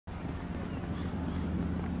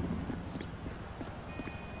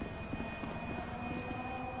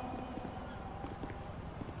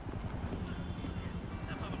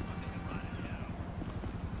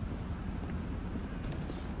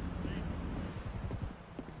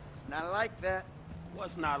Not like that.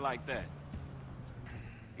 What's not like that?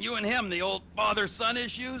 You and him, the old father-son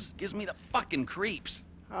issues, gives me the fucking creeps.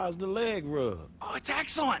 How's the leg rub? Oh, it's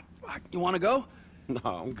excellent. Fuck, you want to go? No,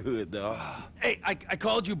 I'm good, dog. Hey, I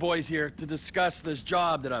called you boys here to discuss this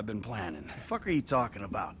job that I've been planning. The fuck are you talking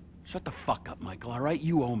about? Shut the fuck up, Michael, all right?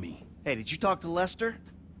 You owe me. Hey, did you talk to Lester?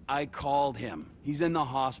 I called him. He's in the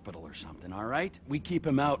hospital or something, all right? We keep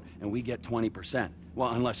him out and we get 20%. Well,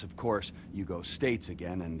 unless, of course, you go states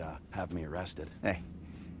again and have me arrested. Hey,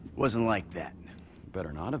 it wasn't like that.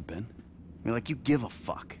 Better not have been. I mean, like, you give a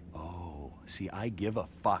fuck. Oh, see, I give a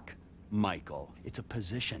fuck, Michael. It's a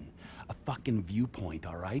position, a fucking viewpoint,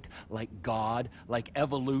 all right? Like God, like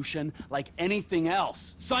evolution, like anything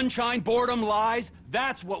else. Sunshine, boredom, lies,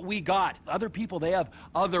 that's what we got. Other people, they have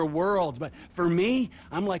other worlds, but for me,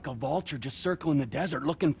 I'm like a vulture just circling the desert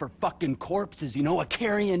looking for fucking corpses, you know, a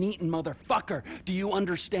carrion-eating motherfucker. Do you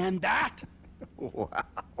understand that? Wow.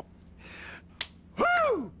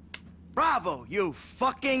 Woo! Bravo, you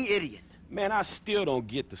fucking idiot. Man, I still don't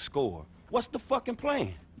get the score. What's the fucking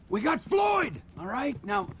plan? We got Floyd, all right?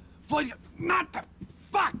 Now, Floyd's got... Not the...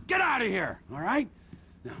 Fuck! Get out of here, all right?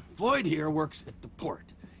 Now, Floyd here works at the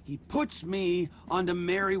port. He puts me onto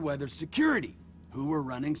Merryweather security, who are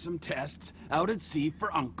running some tests out at sea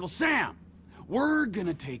for Uncle Sam. We're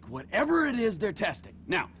gonna take whatever it is they're testing.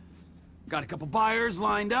 Now, got a couple buyers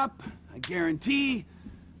lined up. I guarantee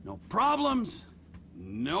no problems,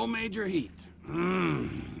 no major heat.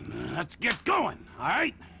 Let's get going, all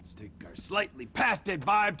right? Let's take our slightly past it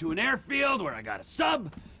vibe to an airfield where I got a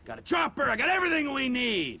sub, got a chopper, I got everything we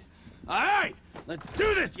need. All right, let's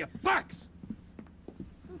do this, you fucks!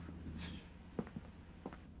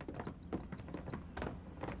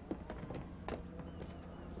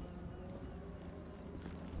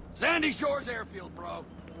 Sandy Shores Airfield, bro.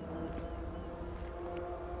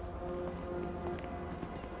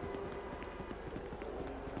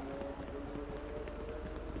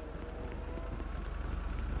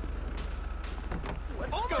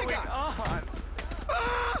 What's going on?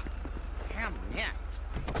 Ah! Damn it.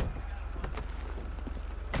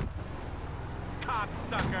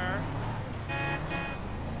 Cocksucker.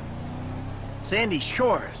 Sandy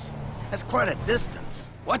Shores. That's quite a distance.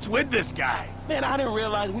 What's with this guy? Man, I didn't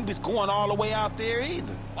realize we was going all the way out there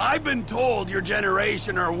either. I've been told your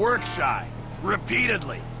generation are work shy.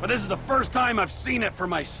 Repeatedly. But this is the first time I've seen it for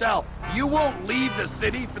myself. You won't leave the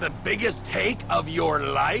city for the biggest take of your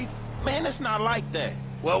life? Man, it's not like that.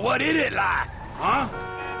 Well, what is it like, huh?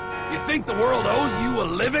 You think the world owes you a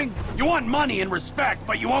living? You want money and respect,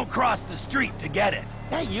 but you won't cross the street to get it.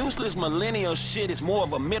 That useless millennial shit is more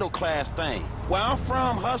of a middle-class thing. Where I'm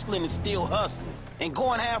from, hustling is still hustling. And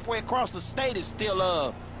going halfway across the state is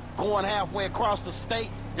still, going halfway across the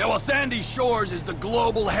state. Yeah, well, Sandy Shores is the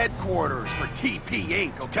global headquarters for TP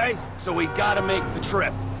Inc., okay? So we gotta make the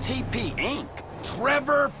trip. TP Inc.?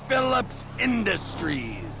 Trevor Phillips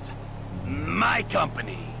Industries. My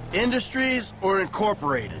company. Industries or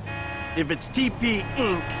Incorporated? If it's TP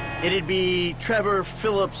Inc., it'd be Trevor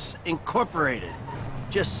Phillips Incorporated.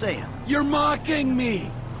 Just saying. You're mocking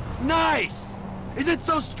me. Nice. Is it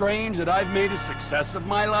so strange that I've made a success of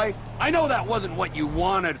my life? I know that wasn't what you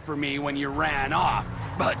wanted for me when you ran off,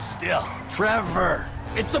 but still. Trevor.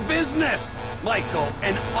 It's a business, Michael,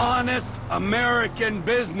 an honest American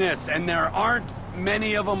business, and there aren't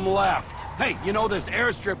many of them left. Hey, you know this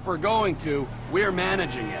airstrip we're going to, we're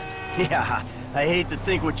managing it. Yeah, I hate to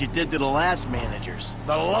think what you did to the last managers.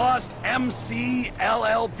 The Lost MC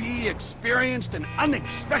LLP experienced an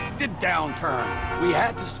unexpected downturn. We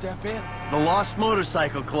had to step in. The Lost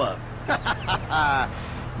Motorcycle Club.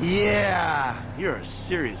 Yeah, you're a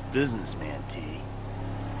serious businessman, T.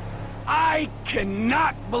 I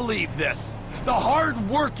cannot believe this. The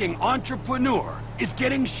hard-working entrepreneur is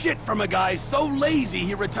getting shit from a guy so lazy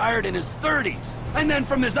he retired in his 30s. And then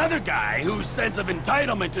from this other guy whose sense of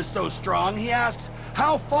entitlement is so strong, he asks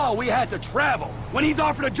how far we had to travel when he's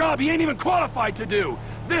offered a job he ain't even qualified to do.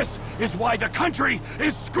 This is why the country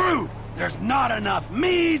is screwed. There's not enough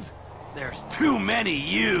me's, there's too many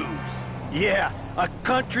you's. Yeah, a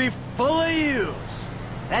country full of yous.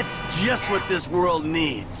 That's just what this world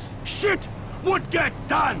needs. Shit would get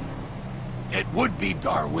done. It would be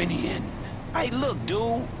Darwinian. Hey, look,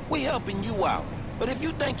 dude, we helping you out. But if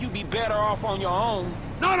you think you'd be better off on your own...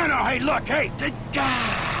 No, hey, look, hey,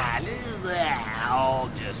 God,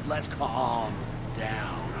 just let's calm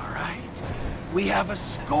down, all right? We have a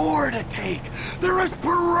score to take. There is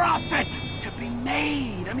profit to be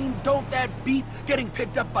made. I mean, don't that beat getting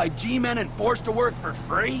picked up by G-men and forced to work for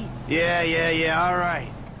free? Yeah, all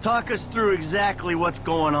right. Talk us through exactly what's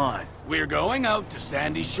going on. We're going out to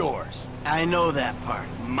Sandy Shores. I know that part.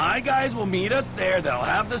 My guys will meet us there. They'll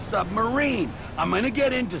have the submarine. I'm gonna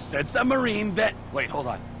get into said submarine that... Wait, hold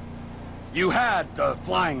on. You had the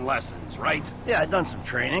flying lessons, right? Yeah, I'd done some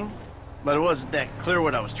training, but it wasn't that clear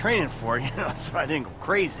what I was training for, you know, so I didn't go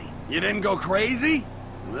crazy. You didn't go crazy?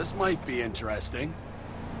 This might be interesting.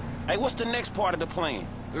 Hey, what's the next part of the plan?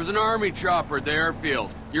 There's an army chopper at the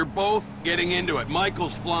airfield. You're both getting into it.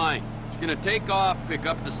 Michael's flying. He's gonna take off, pick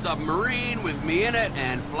up the submarine with me in it,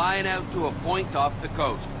 and flying out to a point off the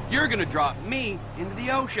coast. You're gonna drop me into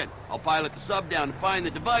the ocean. I'll pilot the sub down to find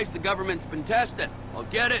the device the government's been testing. I'll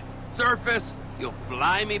get it, surface, you'll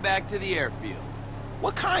fly me back to the airfield.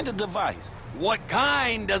 What kind of device? What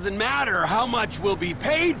kind doesn't matter. How much will be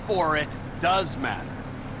paid for it does matter.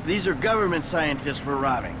 These are government scientists we're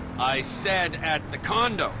robbing. I said at the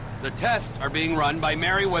condo. The tests are being run by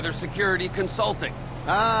Merryweather Security Consulting.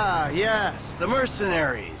 Ah, yes, the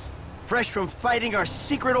mercenaries. Fresh from fighting our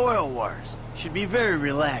secret oil wars. Should be very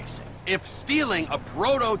relaxing. If stealing a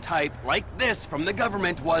prototype like this from the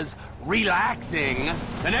government was relaxing,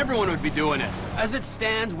 then everyone would be doing it. As it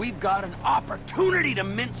stands, we've got an opportunity to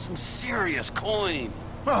mint some serious coin.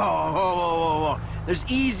 Whoa, whoa, whoa, whoa, whoa. There's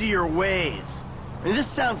easier ways. I mean, this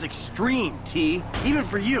sounds extreme, T, even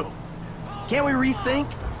for you. Can't we rethink?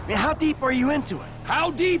 I mean, how deep are you into it?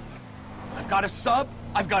 How deep? I've got a sub,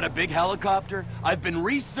 I've got a big helicopter. I've been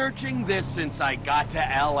researching this since I got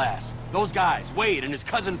to LS. Those guys, Wade and his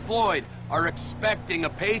cousin Floyd, are expecting a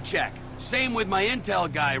paycheck. Same with my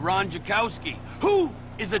intel guy, Ron Jakowski, who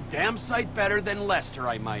is a damn sight better than Lester,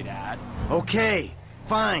 I might add. Okay,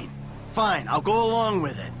 fine, I'll go along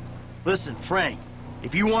with it. Listen, Frank,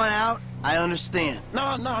 if you want out, I understand. No,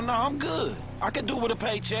 I'm good. I could do with a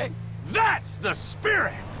paycheck. That's the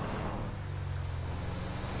spirit!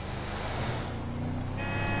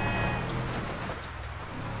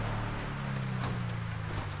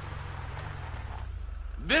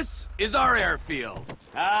 This is our airfield.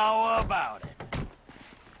 How about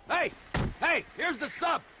it? Hey, here's the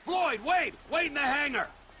sub. Floyd, wait in the hangar.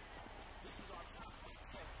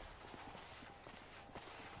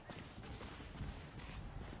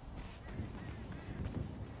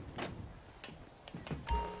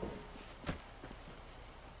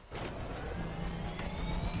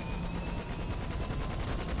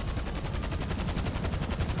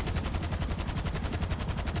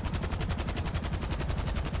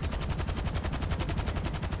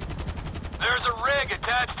 There's a rig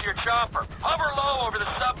attached to your chopper. Hover low over the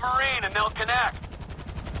submarine and they'll connect.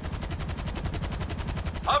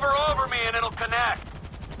 Hover over me and it'll connect.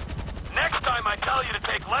 Next time I tell you to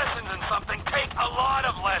take lessons in something, take a lot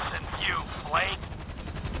of lessons, you flake.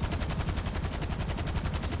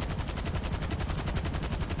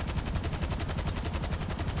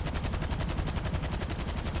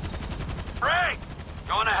 Frank,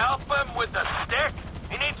 you want to help him with the stick?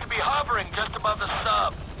 He needs to be hovering just above the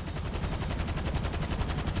sub.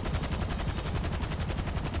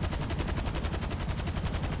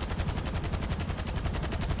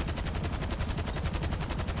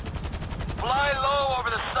 Fly low over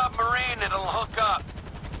the submarine, it'll hook up.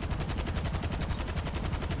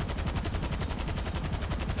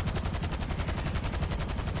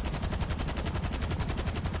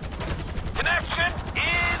 Connection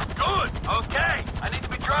is good. Okay, I need to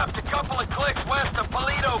be dropped a couple of clicks west of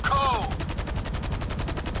Paleto Cove.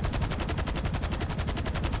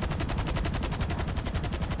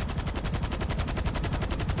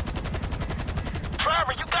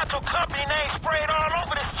 Trevor, you got your company name sprayed all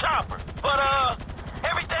over this chopper. But,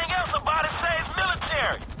 everything else about it says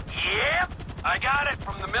military. Yep, I got it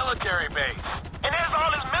from the military base. And there's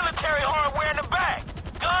all this military hardware in the back.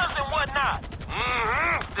 Guns and whatnot.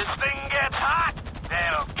 If this thing gets hot,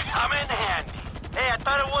 that'll come in handy. Hey, I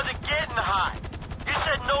thought it wasn't getting hot. You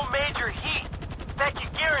said no major heat. That you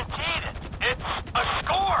guaranteed it. It's a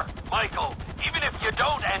score, Michael. Even if you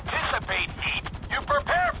don't anticipate heat, you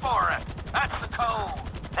prepare for it. That's the code.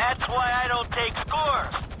 That's why I don't take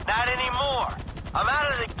scores. Not anymore. I'm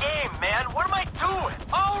out of the game, man. What am I doing?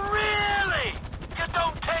 Oh, really? You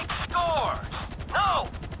don't take scores? No,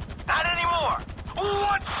 not anymore.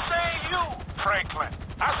 What say you, Franklin?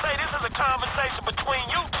 I say this is a conversation between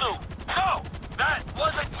you two. So, that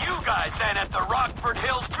wasn't you guys then at the Rockford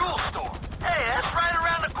Hills jewel store. Hey, that's right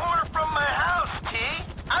around the corner from my house, T.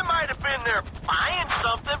 I might have been there buying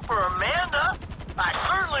something for Amanda. I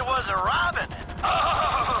certainly wasn't robbing it.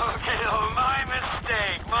 Oh, okay, my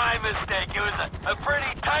mistake. It was a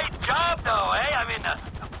pretty tight job, though, eh? I mean, the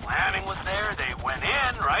planning was there, they went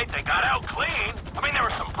in, right? They got out clean. I mean, there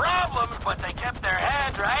were some problems, but they kept their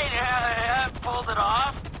heads, right? Yeah, pulled it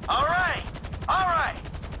off. All right.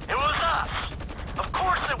 It was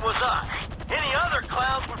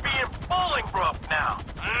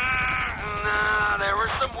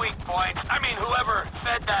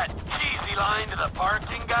sign to the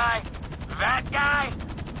parking guy? That guy?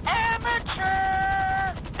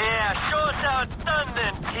 Amateur! Yeah, show us how it's done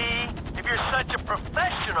then, T. If you're such a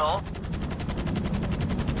professional.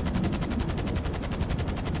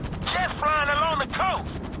 Jet flying along the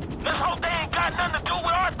coast. This whole thing ain't got nothing to do with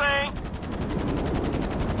our thing.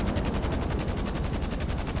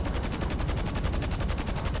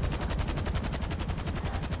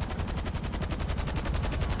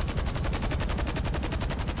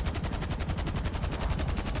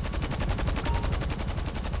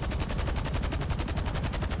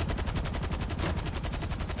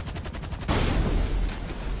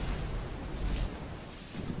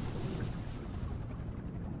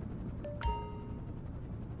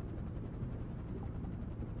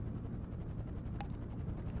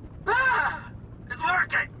 It's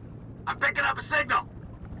working! I'm picking up a signal.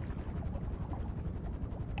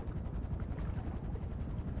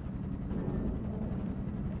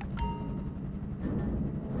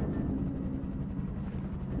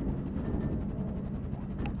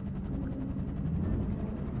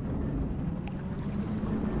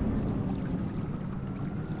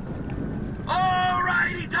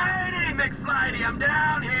 Alrighty-tighty, McFlighty, I'm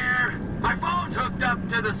down here. My phone's hooked up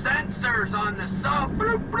to the sensors on the sub.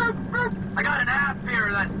 Bloop, bloop, bloop. I got an app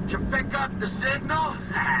here that should pick up the signal.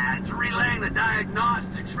 It's relaying the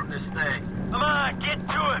diagnostics from this thing. Come on, get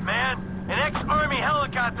to it, man. An ex-Army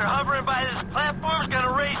helicopter hovering by this platform's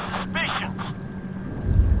gonna raise suspicions.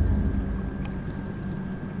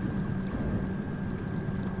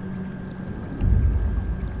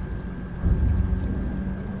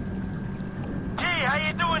 Hey, how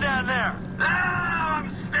you doing down there? Oh, I'm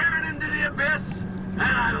staring into the abyss, and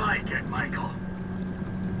I like it, Michael.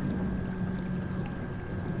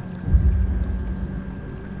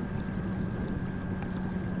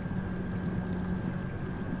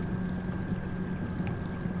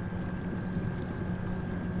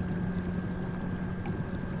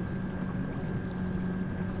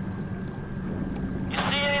 You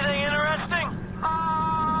see anything interesting?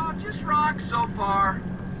 Just rocks so far.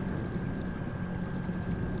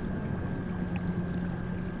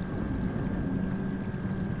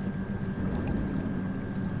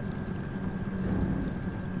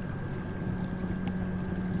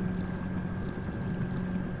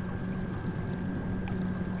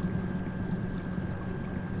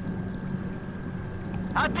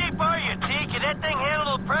 How deep are you, T? Can that thing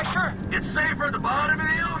handle the pressure? It's safer at the bottom of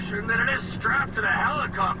the ocean than it is strapped to the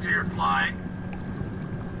helicopter you're flying.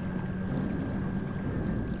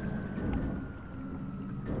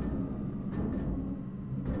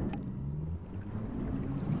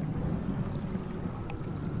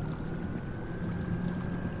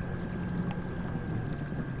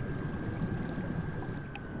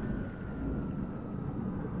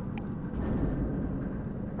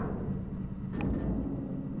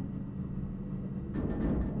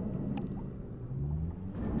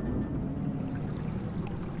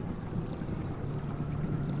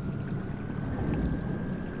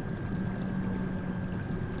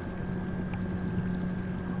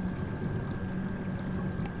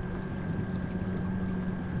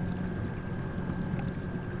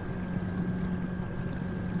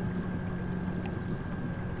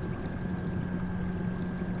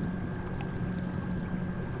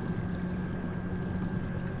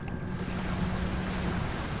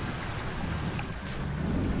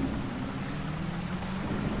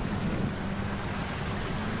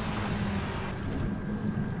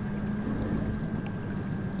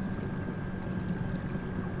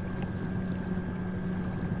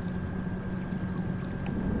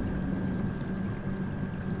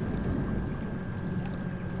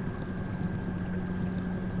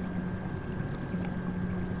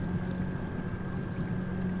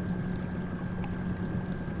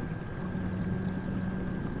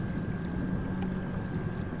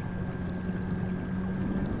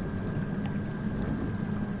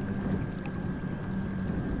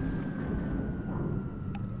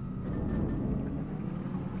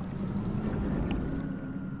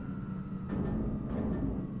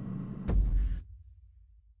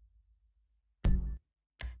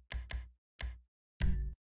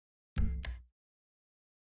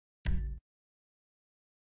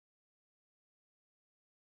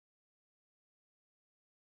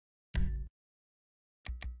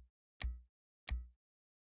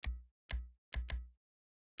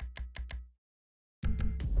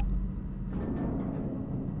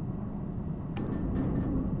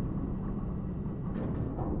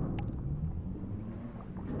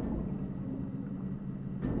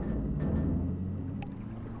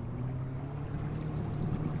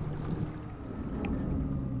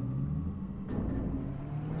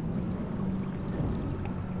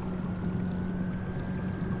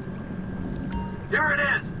 Here it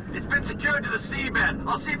is. It's been secured to the seabed.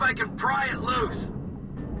 I'll see if I can pry it loose.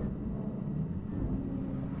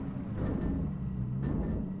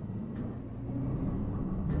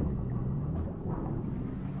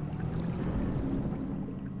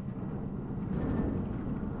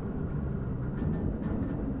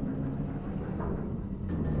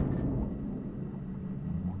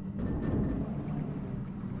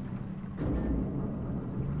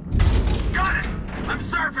 Got it! I'm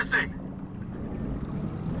surfacing!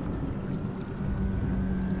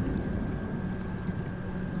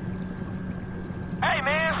 Hey,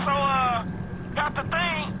 man, so, got the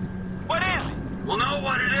thing? What is it? We'll know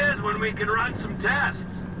what it is when we can run some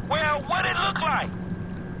tests. Well, what it look like?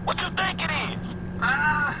 What you think it is?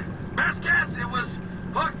 Best guess it was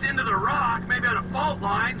hooked into the rock, maybe on a fault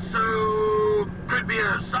line, so could be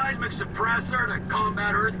a seismic suppressor to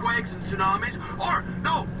combat earthquakes and tsunamis, or,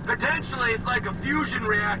 no, potentially it's like a fusion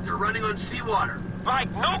reactor running on seawater.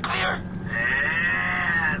 Like nuclear?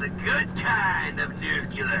 Yeah, the good kind of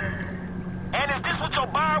nuclear. And is this what your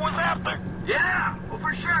buyer was after? Yeah, well,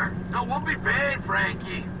 for sure. No, we'll be paid,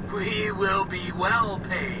 Frankie. We will be well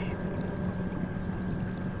paid.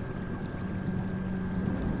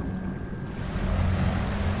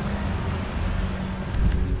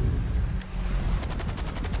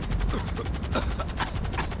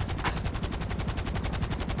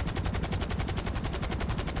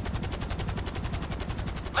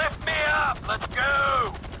 Lift me up! Let's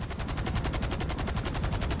go!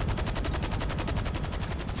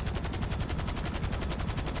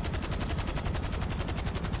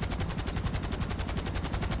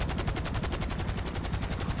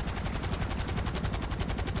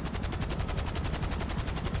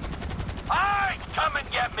 Alright, come and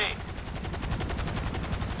get me!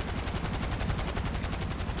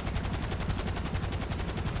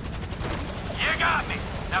 You got me!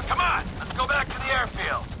 Now come on, let's go back to the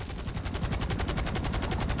airfield.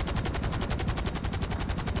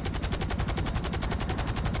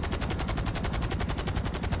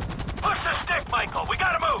 Push the stick, Michael. We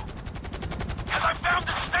gotta move. Because I found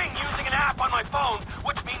this thing using an app on my phone,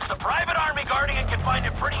 which means the private army guarding it can find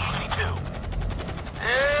it pretty easy, too.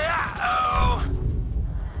 Uh-oh.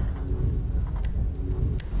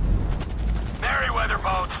 Merryweather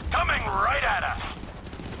boats coming right at us.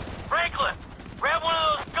 Franklin, grab one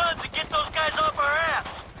of those guns and get those guys off our ass.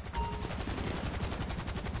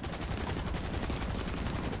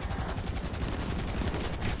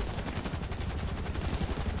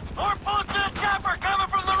 More boats in the chopper coming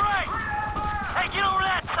from the right. Hey, get over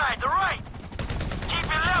that side, the right. Keep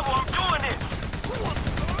it level, I'm doing this.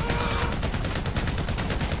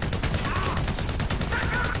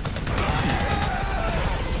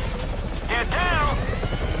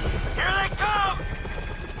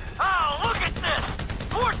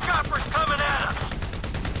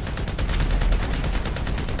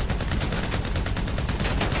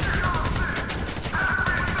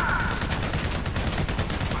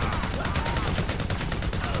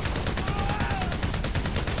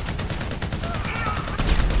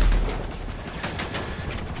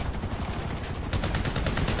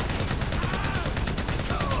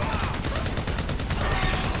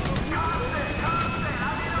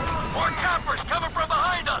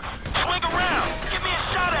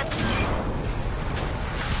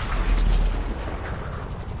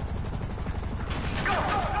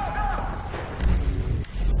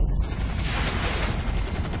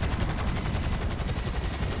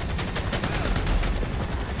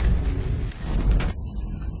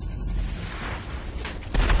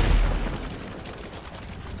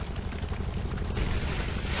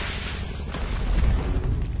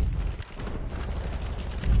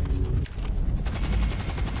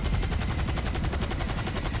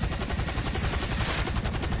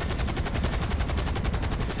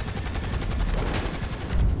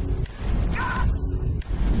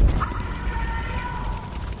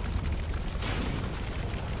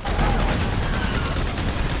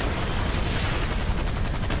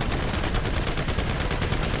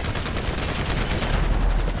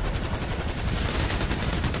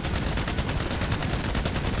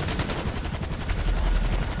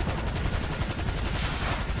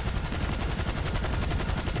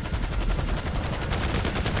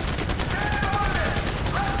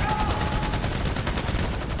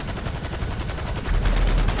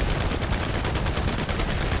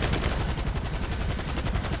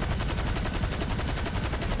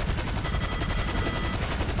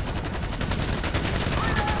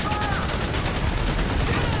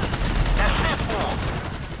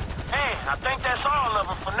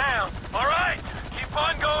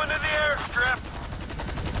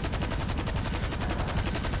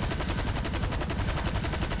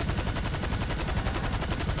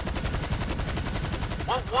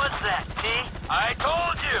 What was that, T? I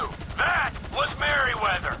told you! That was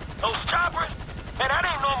Merryweather! Those choppers? Man, that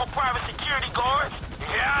ain't normal private security guards!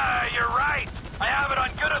 Yeah, you're right! I have it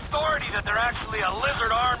on good authority that they're actually a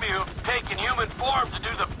lizard army who've taken human form to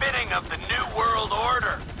do the bidding of the New World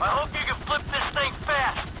Order. I hope you can flip this thing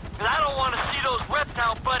fast, because I don't want to see those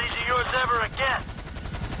reptile buddies of yours ever again.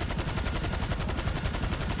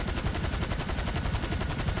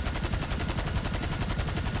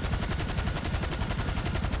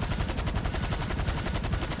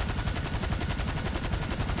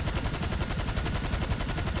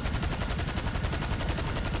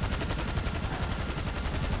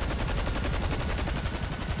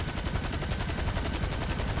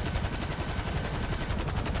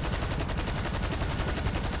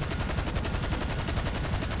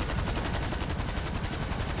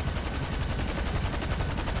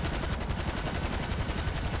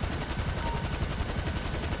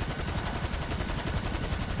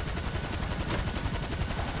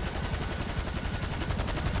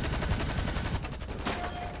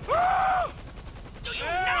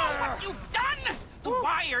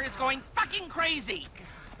 Is going fucking crazy!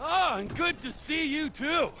 Oh, and good to see you,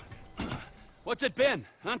 too. What's it been,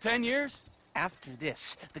 huh, 10 years? After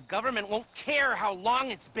this, the government won't care how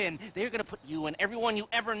long it's been. They're gonna put you and everyone you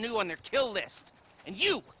ever knew on their kill list. And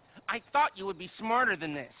you! I thought you would be smarter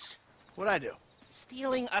than this. What'd I do?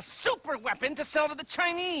 Stealing a super weapon to sell to the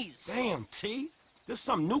Chinese! Damn, T. This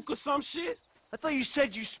some nuke or some shit? I thought you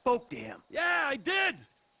said you spoke to him. Yeah, I did.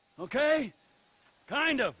 Okay?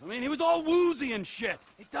 Kind of. I mean, he was all woozy and shit.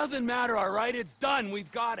 It doesn't matter, all right? It's done. We've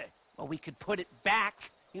got it. Well, we could put it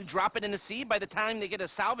back. You drop it in the sea by the time they get a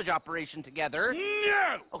salvage operation together.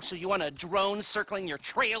 No! Oh, so you want a drone circling your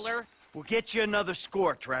trailer? We'll get you another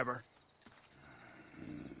score, Trevor.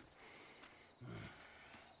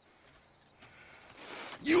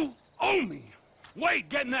 You owe me! Wait,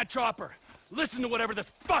 get in that chopper. Listen to whatever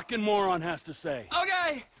this fucking moron has to say.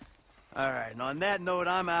 Okay. All right, and on that note,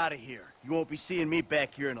 I'm out of here. You won't be seeing me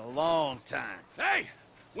back here in a long time. Hey!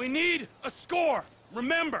 We need a score!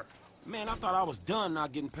 Remember! Man, I thought I was done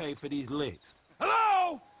not getting paid for these licks.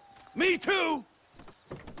 Hello? Me too!